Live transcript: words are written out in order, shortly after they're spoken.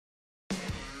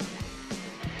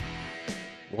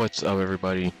What's up,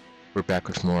 everybody? We're back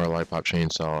with more Lollipop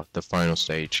Chainsaw, the final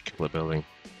stage, Killabilly.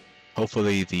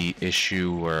 Hopefully the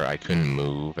issue where I couldn't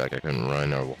move, like I couldn't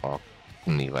run or walk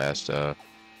in the last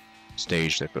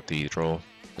stage, the cathedral,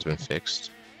 has been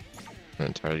fixed. Not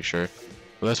entirely sure.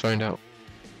 But let's find out.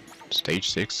 Stage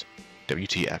 6,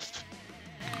 WTF.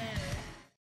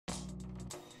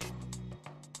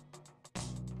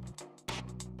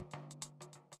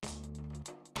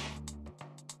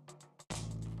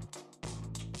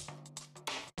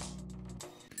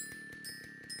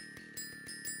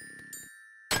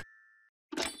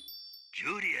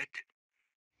 Juliet?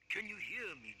 Can you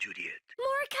hear me, Juliet?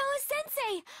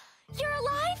 Morikawa-sensei! You're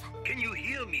alive? Can you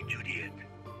hear me, Juliet?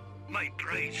 My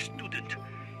prized student.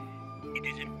 It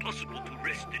is impossible to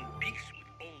rest in peace with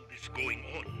all this going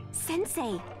on.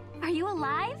 Sensei, are you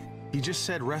alive? He just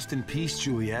said rest in peace,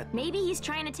 Juliet. Maybe he's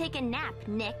trying to take a nap,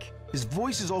 Nick. His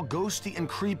voice is all ghosty and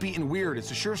creepy and weird. It's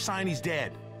a sure sign he's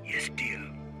dead. Yes, dear.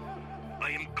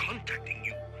 I am contacting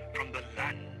you from the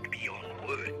land beyond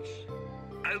words.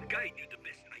 I'll guide you the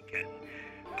best I can,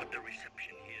 but the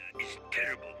reception here is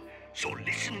terrible, so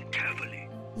listen carefully.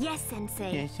 Yes,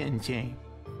 Sensei. Yes, Sensei.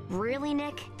 Really,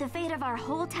 Nick? The fate of our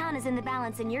whole town is in the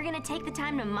balance and you're gonna take the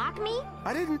time to mock me?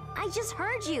 I didn't... I just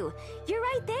heard you. You're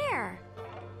right there.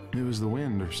 It was the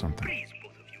wind or something. Please,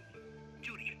 both of you.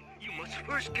 Juliet, you must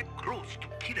first get close to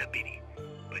Killabilly,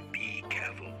 but be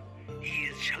careful. He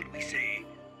is, shall we say,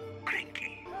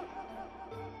 cranky.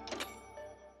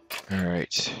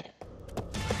 Alright.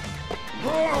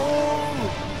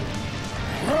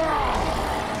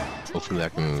 Hopefully I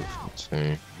can move. Let's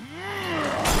see.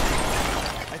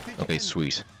 Okay,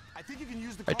 sweet.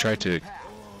 I tried to...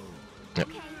 Yep,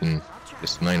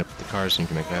 just line up the cars and you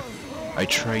can make that. I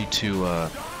tried to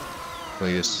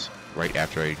play this right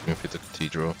after I moved to the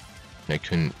cathedral, and I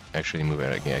couldn't actually move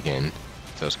it again,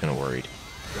 so I was kind of worried.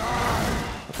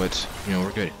 But, you know,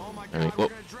 we're good. I mean,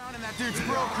 whoa.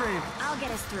 I'll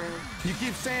get us through. You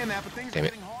keep saying that, but things Damn are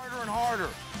it. getting harder and harder.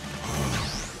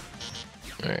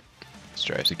 Alright, let's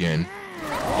try this again.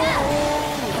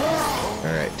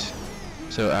 Alright,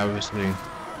 so obviously,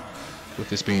 with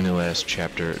this being the last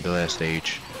chapter, the last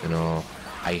stage and all,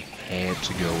 I had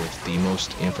to go with the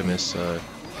most infamous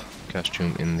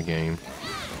costume in the game.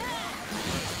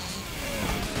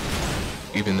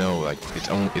 Even though, like,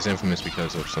 it's infamous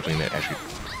because of something that actually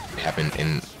happened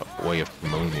in a way of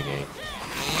promoting the game.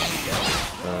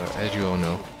 As you all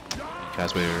know,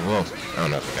 cosplayer, well, I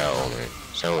don't know if I got all my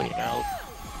selling it out.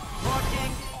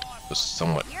 It was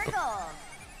somewhat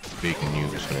big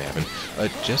news when it happened.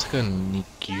 Jessica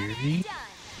Nigiri, I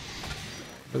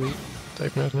believe, did I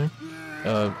pronounce her name? You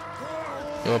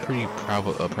know, a pretty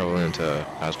prevalent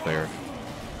cosplayer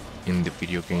in the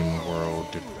video game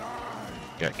world,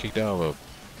 got kicked out of a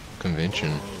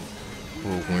convention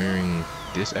for wearing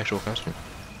this actual costume.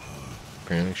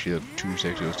 Apparently she looked too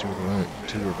sexy, it was too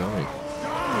rebelling.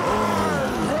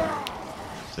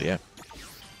 So yeah.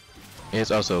 And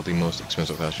it's also the most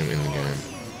expensive costume in the game.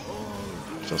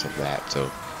 It's also that, so,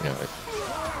 you know, it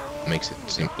makes it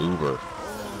seem uber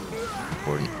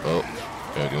important. Oh,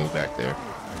 gotta move back there.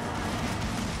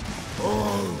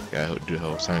 Gotta do the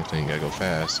whole Sonic thing, gotta go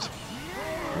fast.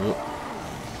 Whoop.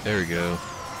 There we go.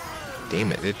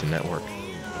 Damn it did not work.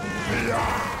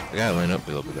 I gotta line up a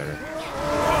little bit better.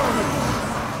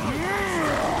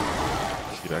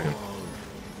 See if I can...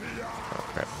 Oh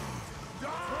crap.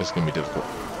 This is gonna be difficult.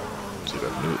 Let's see if I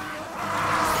can do it.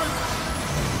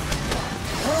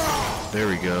 There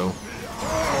we go.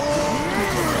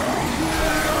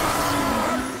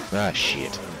 Ah,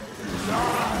 shit.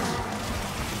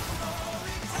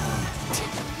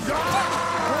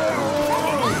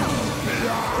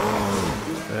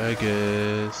 I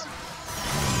guess.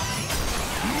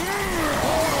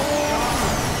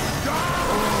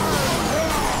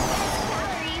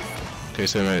 Okay,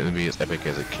 so it might not be as epic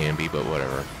as it can be, but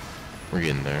whatever. We're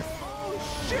getting there.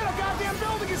 Shit, a goddamn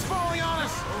building is falling on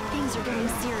us! Things are getting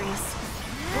serious.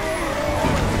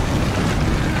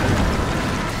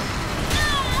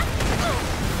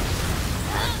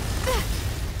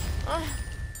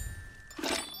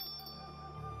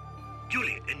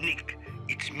 Juliet and Nick,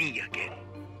 it's me again.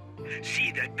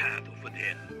 See that path over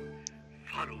there?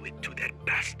 Follow it to that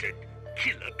bastard,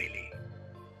 Killabilly.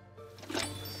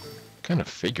 Kind of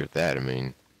figured that, I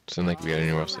mean, it's not like we got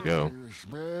anywhere else to go.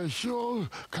 Special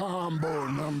combo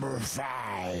number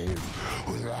 5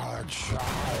 with large size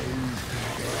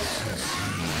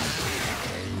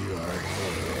in your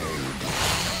head.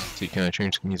 See, can I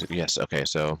change the music? Yes, okay,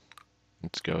 so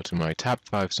let's go to my top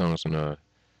 5 songs on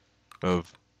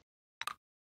of...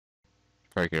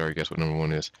 Probably could already guess what number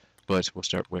 1 is, but we'll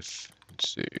start with, let's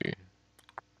see...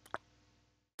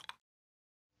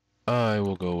 I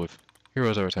will go with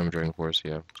Heroes Over Time of Dragon Force.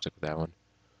 Yeah, stick with that one.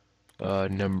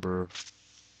 Number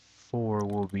 4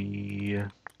 will be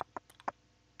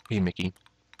Hey Mickey.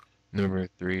 Number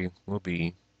 3 will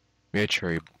be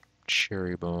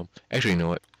Cherry Bomb. Actually, you know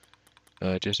what?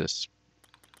 Just to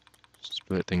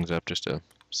split things up, just to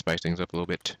spice things up a little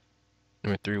bit.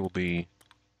 Number 3 will be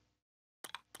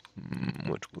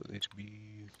what will it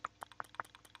be?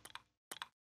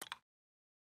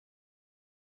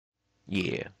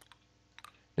 Yeah.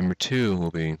 Number 2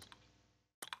 will be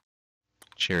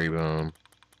Cherry Bomb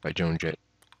by Joan Jett.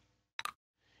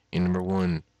 And number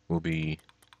 1 will be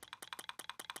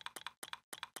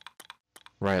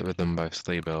Riot Rhythm by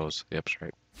Sleigh Bells. Yep, that's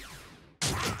right.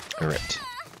 Alright.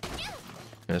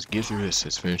 Let's get through this.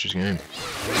 Let's finish this game.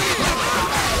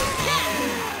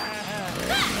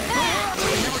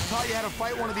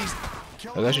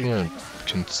 I was actually gonna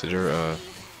consider the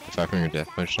 5-finger death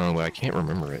punch song, but I can't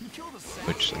remember it.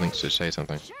 Which I think should say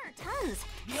something. Sure, tons.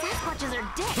 Sasquatches are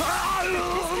dicks.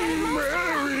 Marry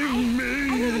I didn't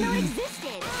even know it me.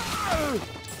 existed.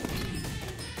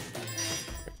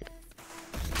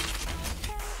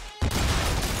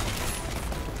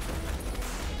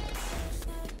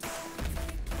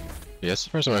 Yeah, that's the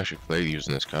first time I actually played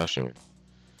using this costume.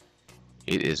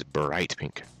 It is bright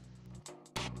pink.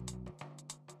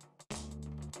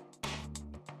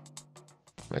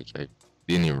 Like, I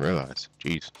didn't even realize.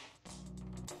 Jeez.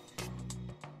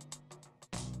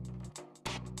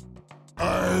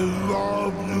 I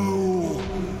love you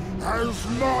as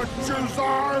much as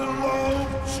I love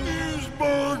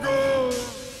cheeseburgers.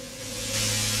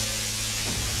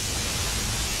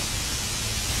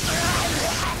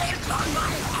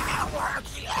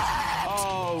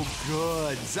 Oh,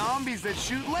 good. Zombies that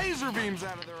shoot laser beams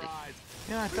out of their eyes.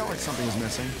 Yeah, I felt like something was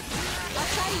missing. I'll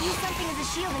try to use something as a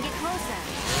shield and get closer.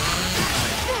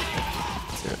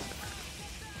 Yeah.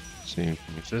 So you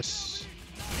can use this.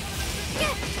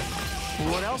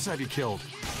 What else have you killed?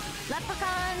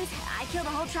 Leprechauns. I killed a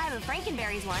whole tribe of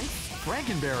Frankenberries once.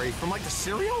 Frankenberry from like the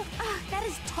cereal? That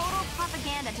is total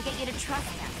propaganda to get you to trust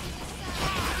them.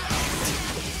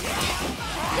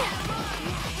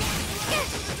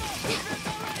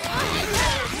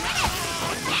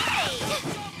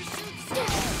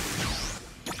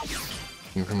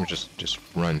 You can just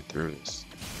run through this.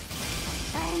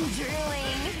 I'm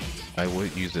drooling. I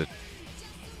would use the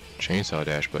chainsaw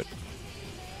dash, but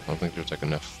I don't think there's like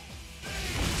enough.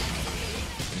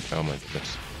 Oh my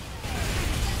goodness.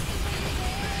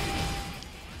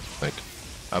 Like,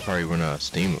 I'll probably run out of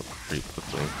steam pretty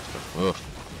quickly. So, ugh.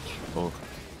 Oh.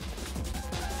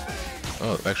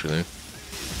 Oh, actually,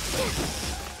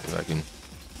 if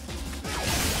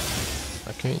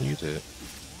I can't use it.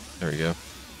 There we go.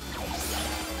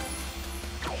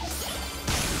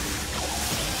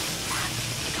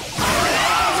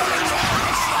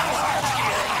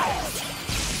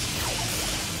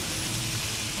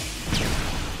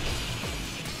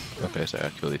 Okay, so I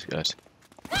kill these guys.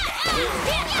 Okay.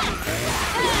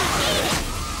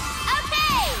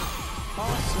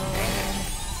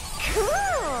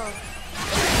 Cool.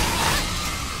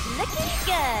 Looking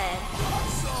good.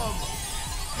 Awesome.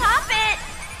 Pop it.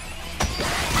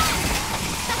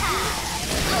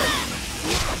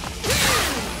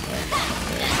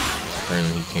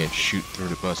 Apparently he can't shoot through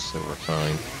the bus, so we're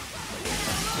fine.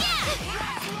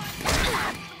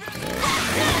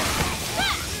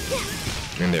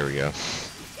 And there we go. I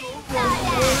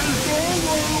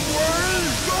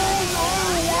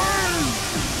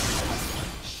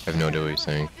have no idea what he's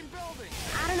saying.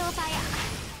 I don't know if I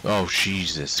Oh,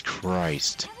 Jesus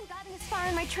Christ. haven't gotten this far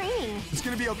in my training. It's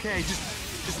gonna be okay.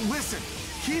 Just listen.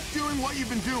 Keep doing what you've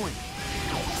been doing.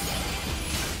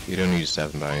 You don't need to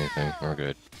stop and buy anything. We're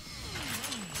good.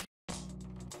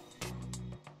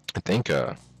 I think,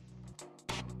 I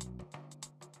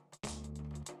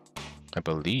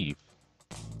believe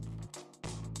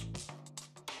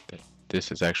that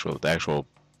this is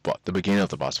the beginning of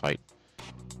the boss fight.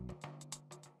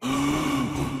 You're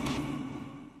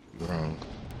wrong.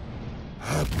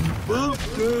 Happy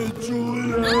birthday,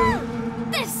 Juliet.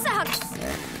 This sucks.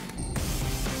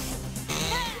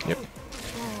 Yep.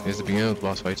 This is the beginning of the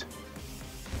boss fight.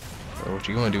 So what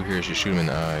you're gonna do here is just shoot him in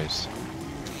the eyes.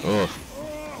 Oh.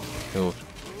 He'll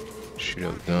shoot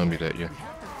out the zombies at you.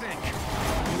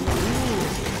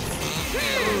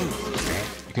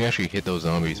 You can actually hit those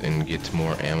zombies and get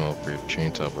more ammo for your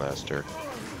chainsaw blaster.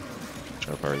 Which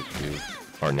I'll probably do.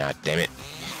 Or not, damn it.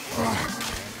 I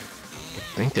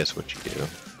think that's what you do.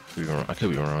 I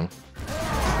could be wrong.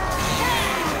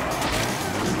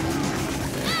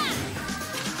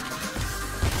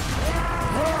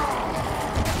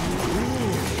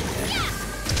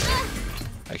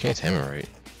 I can't time it right.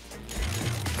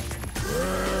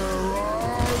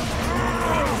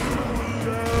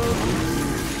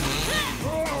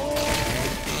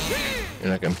 And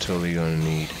like I'm totally gonna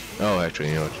need. Oh, actually,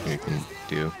 you know what you can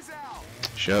do?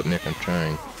 Shut up, Nick. I'm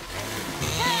trying.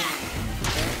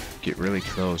 Get really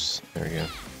close. There we go.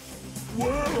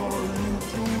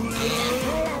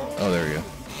 Oh, there we go.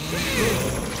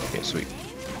 Okay, sweet.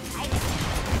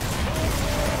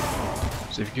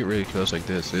 So if you get really close like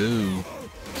this, ooh.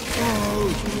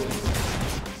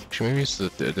 Actually, maybe it's the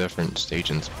different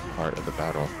staging part of the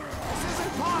battle. This is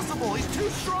impossible. He's too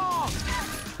strong.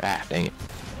 Ah, dang it.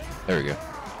 There we go.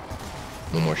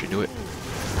 One more should do it.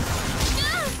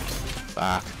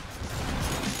 Fuck.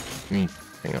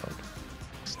 Hang on.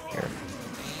 Here.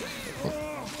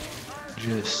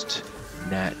 Just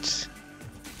not.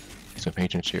 Some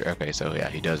patrons here. Okay, so yeah,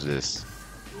 he does this.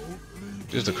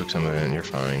 Just a quick sum of it and you're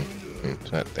fine.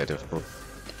 It's not that difficult.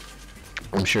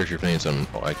 I'm sure if you're playing something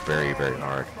like very, very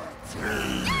hard,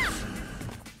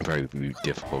 it'd probably be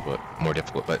difficult, but more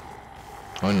difficult. But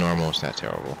on normal, it's not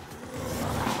terrible.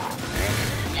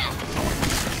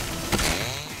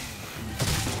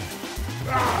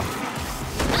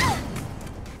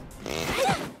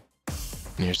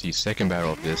 And here's the second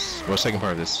battle of this. Well, second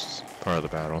part of this part of the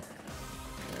battle.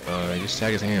 Just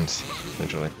tag his hands,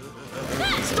 essentially.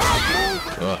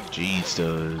 Oh, jeez,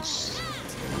 does.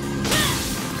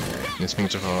 His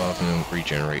fingers fall off and then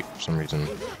regenerate for some reason.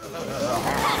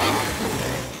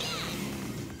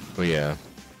 But yeah,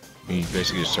 he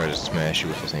basically just started to smash you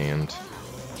with his hand.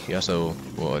 He also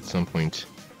will at some point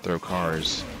throw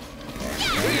cars.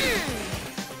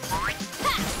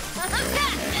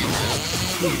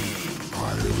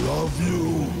 I love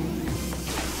you.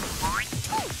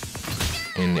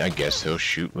 And I guess he'll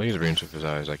shoot laser beams with his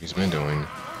eyes like he's been doing.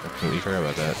 I completely forgot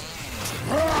about that.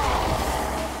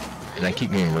 And I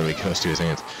keep getting really close to his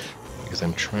hands because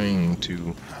I'm trying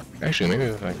to. Actually, maybe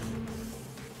if I.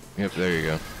 Yep, there you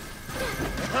go.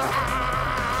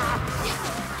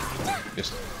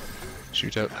 Just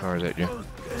shoots out cars at you. Oh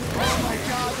my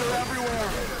God, they're everywhere.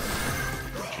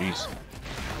 Jeez.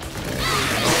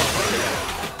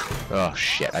 Oh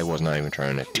shit! I was not even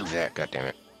trying to do that. God damn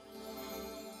it.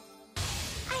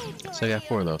 So I got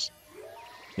 4 of those.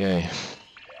 Yay.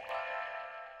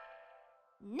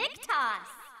 Nick toss!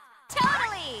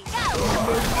 Totally! Go!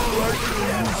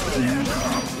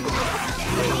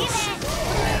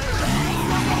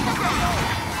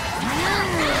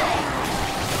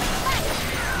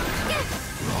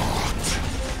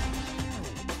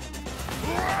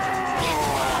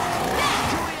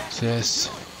 So yes,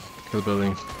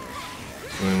 Killabilly,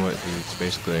 doing what it's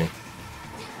basically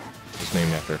is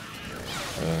named after.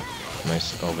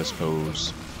 Nice Elvis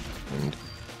pose, and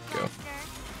go.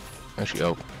 Actually,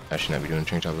 oh, I should not be doing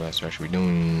Chainsaw Blaster. I should be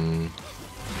doing.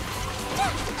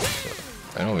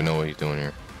 I don't even know what he's doing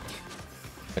here.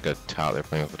 Like a toddler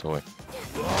playing with a toy.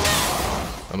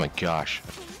 Oh my gosh.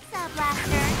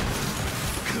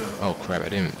 Oh crap! I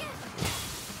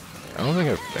don't think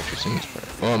I've actually seen this part.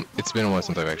 Well, it's been a while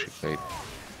since I've actually played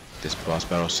this boss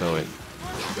battle, so it.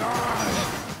 Let's see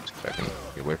if I can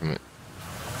get away from it.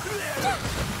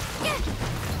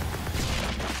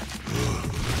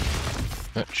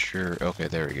 Not sure. Okay,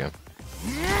 there we go.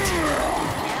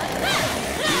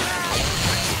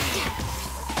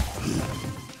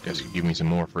 Guys, could give me some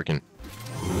more freaking.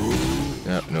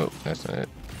 No, nope, that's not it.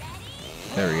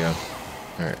 There we go.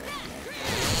 Alright.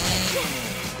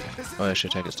 Oh, that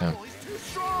should take us down.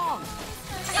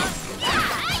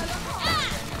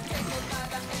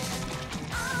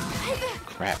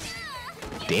 Crap.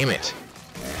 Damn it.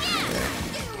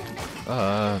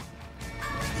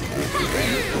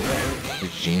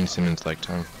 It's Gene Simmons like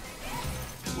time.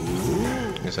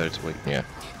 Guess I had to wait, yeah.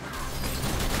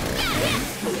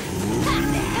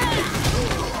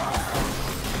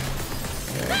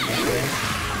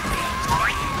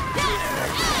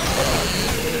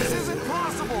 This is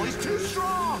impossible. He's too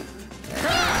strong.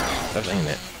 Stop saying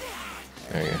that.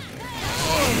 There you go.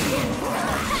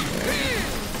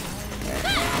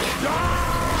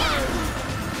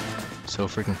 So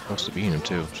freaking close to beating him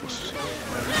too. Just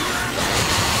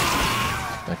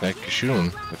like I could shoot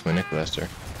him with my Nick Blaster,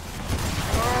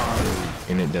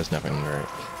 and it does nothing right.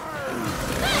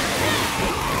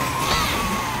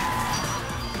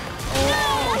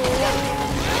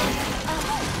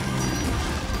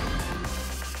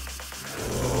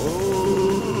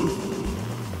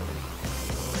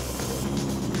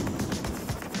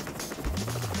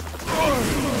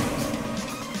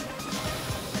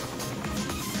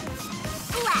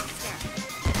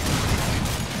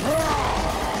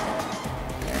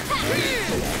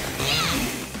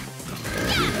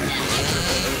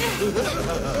 I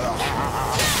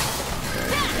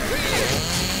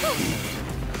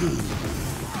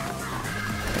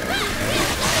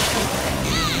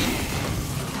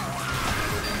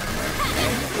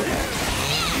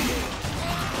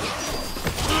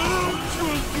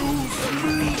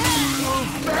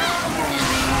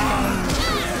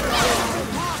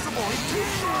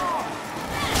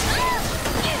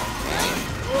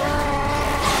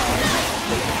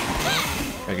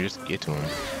could just get to him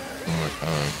one more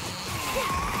time.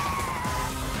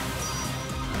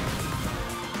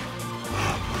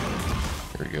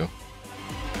 There we go.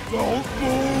 Don't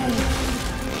move!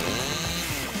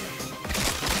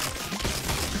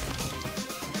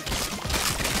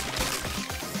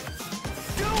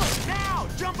 Do it now!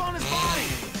 Jump on his body!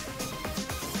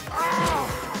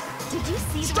 Did you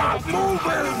see Stop the moving!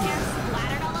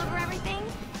 splattered all over everything?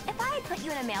 If I had put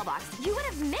you in a mailbox, you would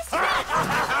have missed it.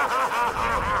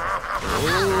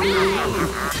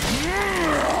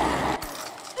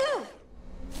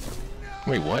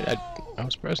 Wait, what? I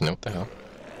was pressing it. What the hell?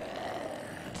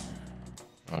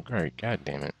 Oh, great. God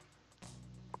damn it.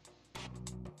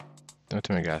 Don't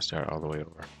tell me I gotta start all the way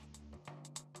over.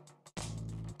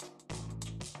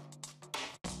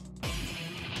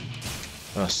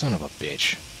 Oh, son of a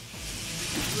bitch.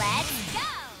 Let's go!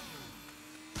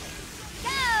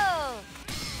 Go!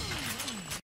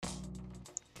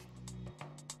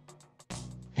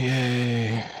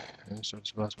 Yay! And so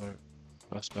it's boss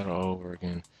battle all over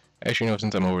again. Actually, no,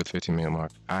 since I'm over the 15-minute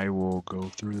mark, I will go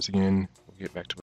through this again. We'll get back to